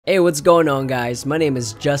Hey, what's going on, guys? My name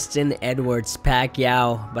is Justin Edwards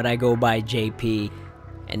Pacquiao, but I go by JP.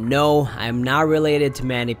 And no, I'm not related to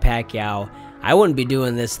Manny Pacquiao. I wouldn't be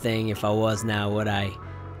doing this thing if I was now, would I?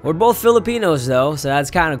 We're both Filipinos though, so that's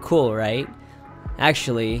kind of cool, right?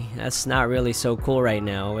 Actually, that's not really so cool right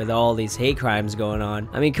now with all these hate crimes going on.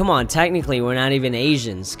 I mean, come on, technically we're not even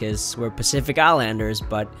Asians because we're Pacific Islanders,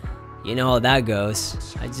 but you know how that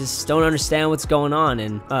goes. I just don't understand what's going on,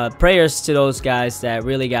 and prayers to those guys that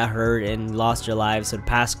really got hurt and lost their lives in the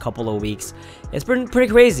past couple of weeks. It's been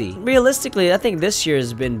pretty crazy. Realistically, I think this year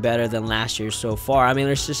has been better than last year so far. I mean,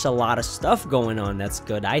 there's just a lot of stuff going on that's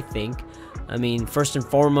good, I think. I mean, first and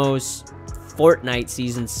foremost, Fortnite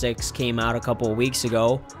Season 6 came out a couple of weeks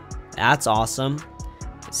ago. That's awesome.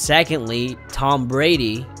 Secondly, Tom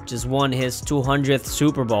Brady just won his 200th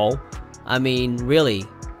Super Bowl. I mean, really,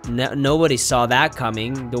 nobody saw that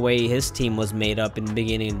coming, the way his team was made up in the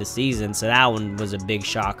beginning of the season, so that one was a big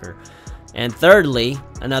shocker. And thirdly,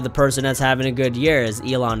 another person that's having a good year is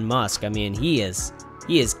Elon Musk. I mean, he is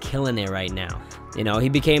killing it right now. You know, he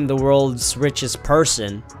became the world's richest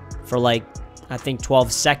person for like, I think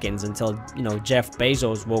 12 seconds until, you know, Jeff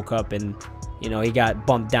Bezos woke up and, you know, he got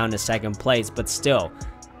bumped down to second place. But still,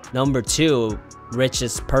 number 2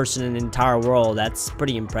 richest person in the entire world. That's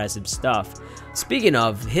pretty impressive stuff. Speaking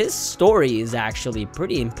of, his story is actually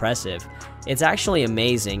pretty impressive. It's actually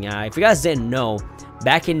amazing. If you guys didn't know,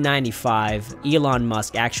 back in '95, Elon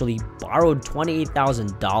Musk actually borrowed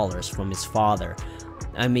 $28,000 from his father.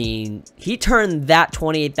 I mean, he turned that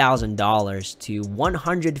 $28,000 to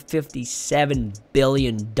 $157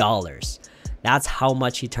 billion. That's how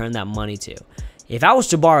much he turned that money to. If I was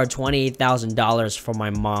to borrow $28,000 from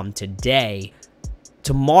my mom today,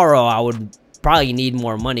 tomorrow I would probably need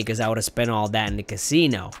more money because I would have spent all that in the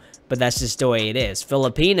casino. But that's just the way it is.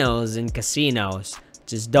 Filipinos and casinos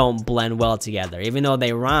just don't blend well together. Even though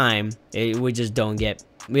they rhyme, we just don't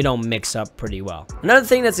mix up pretty well. Another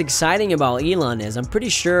thing that's exciting about Elon is I'm pretty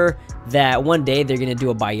sure that one day they're gonna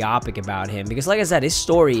do a biopic about him, because like I said, his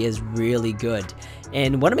story is really good.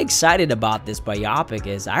 And what I'm excited about this biopic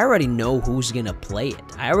is I already know who's gonna play it.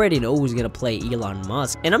 I already know who's gonna play Elon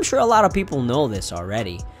Musk, and I'm sure a lot of people know this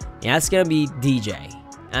already. Yeah, it's gonna be DJ.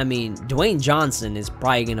 I mean, Dwayne Johnson is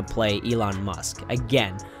probably gonna play Elon Musk.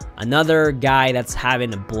 Again, another guy that's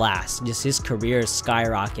having a blast. Just his career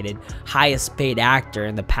skyrocketed. Highest paid actor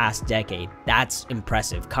in the past decade. That's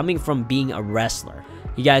impressive. Coming from being a wrestler.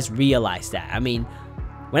 You guys realize that. I mean,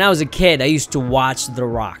 when I was a kid, I used to watch The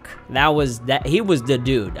Rock. He was the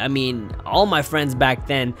dude. I mean, all my friends back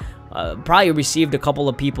then probably received a couple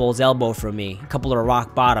of people's elbow from me. A couple of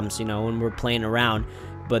rock bottoms, you know, when we were playing around.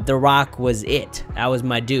 But The Rock was it. That was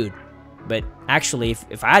my dude. But actually,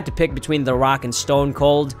 if I had to pick between The Rock and Stone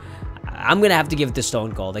Cold, I'm going to have to give it to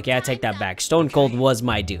Stone Cold. Okay, I take that back. Stone Cold was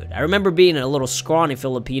my dude. I remember being a little scrawny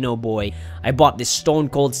Filipino boy. I bought this Stone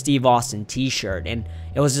Cold Steve Austin t-shirt, and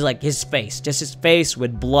it was just like his face. Just his face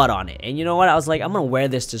with blood on it. And you know what? I was like, I'm going to wear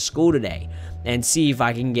this to school today and see if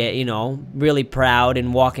I can get, you know, really proud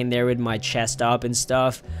and walk in there with my chest up and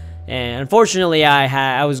stuff. And unfortunately,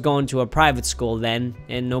 I was going to a private school then,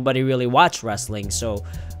 and nobody really watched wrestling, so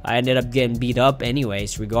I ended up getting beat up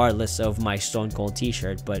anyways, regardless of my Stone Cold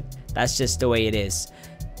t-shirt. But that's just the way it is.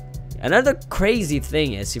 Another crazy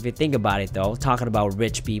thing is, if you think about it though, talking about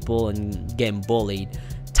rich people and getting bullied,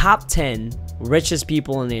 top 10 richest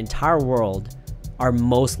people in the entire world are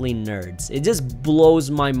mostly nerds. It just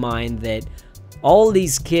blows my mind that all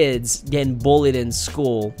these kids getting bullied in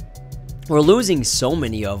school, we're losing so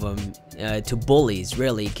many of them to bullies,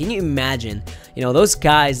 really. Can you imagine, you know, those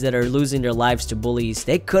guys that are losing their lives to bullies?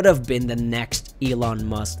 They could have been the next Elon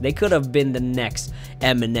Musk. They could have been the next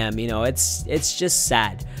Eminem. You know, it's just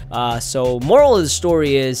sad. So moral of the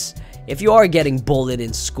story is, if you are getting bullied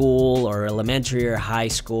in school or elementary or high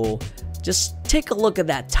school, just take a look at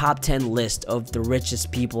that top 10 list of the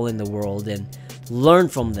richest people in the world and learn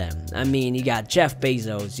from them. I mean, you got Jeff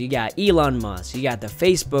Bezos, you got Elon Musk, you got the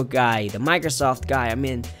Facebook guy, the Microsoft guy. I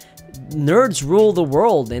mean, nerds rule the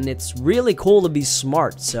world, and it's really cool to be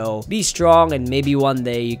smart. So be strong, and maybe one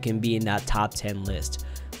day you can be in that top 10 list.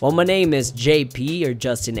 Well, my name is JP, or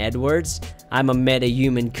Justin Edwards. I'm a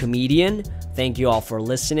Metahuman comedian. Thank you all for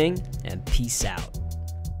listening, and peace out.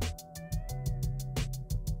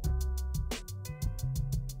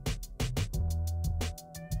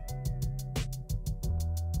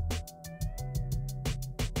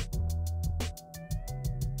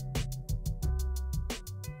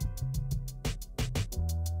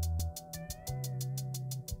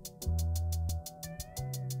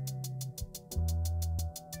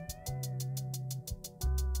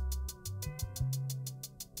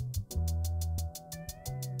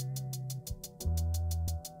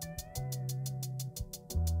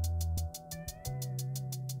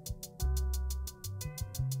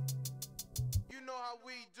 how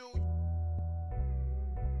we do.